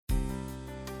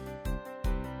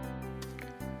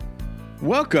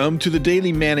Welcome to the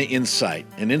Daily Manna Insight,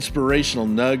 an inspirational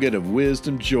nugget of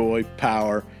wisdom, joy,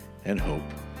 power, and hope.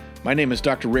 My name is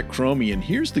Dr. Rick Cromie, and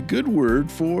here's the good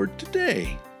word for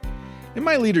today. In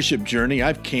my leadership journey,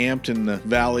 I've camped in the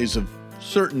valleys of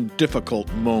certain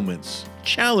difficult moments,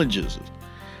 challenges.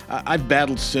 I've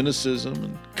battled cynicism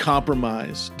and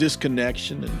compromise,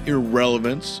 disconnection and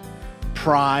irrelevance,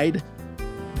 pride,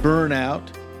 burnout,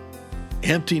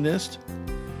 emptiness.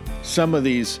 Some of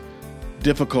these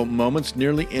difficult moments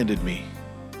nearly ended me.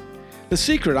 The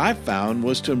secret I found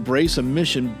was to embrace a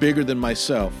mission bigger than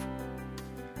myself.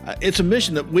 It's a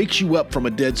mission that wakes you up from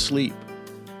a dead sleep.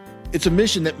 It's a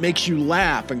mission that makes you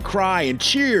laugh and cry and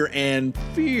cheer and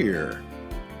fear.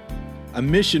 A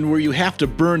mission where you have to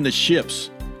burn the ships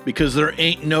because there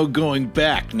ain't no going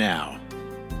back now.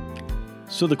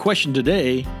 So the question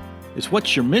today is,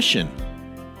 what's your mission?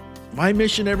 My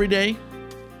mission every day?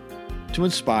 To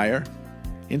inspire,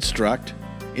 instruct,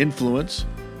 influence,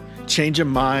 change a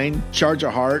mind, charge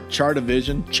a heart, chart a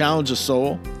vision, challenge a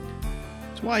soul.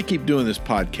 That's why I keep doing this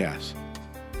podcast.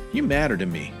 You matter to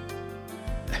me.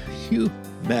 You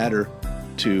matter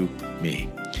to me.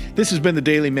 This has been the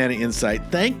Daily Manna Insight.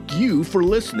 Thank you for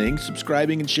listening,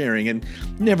 subscribing, and sharing. And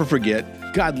never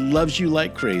forget, God loves you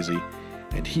like crazy,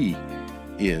 and He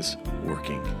is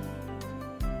working.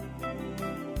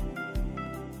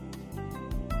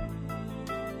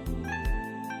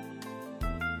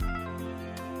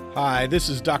 Hi, this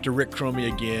is Dr. Rick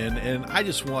Cromie again, and I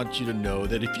just want you to know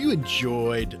that if you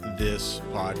enjoyed this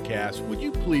podcast, would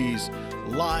you please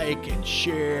like and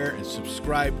share and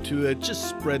subscribe to it? Just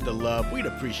spread the love. We'd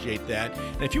appreciate that.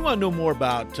 And if you want to know more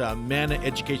about Manna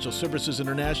Educational Services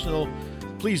International,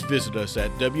 please visit us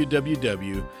at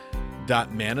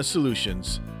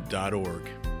www.mannasolutions.org.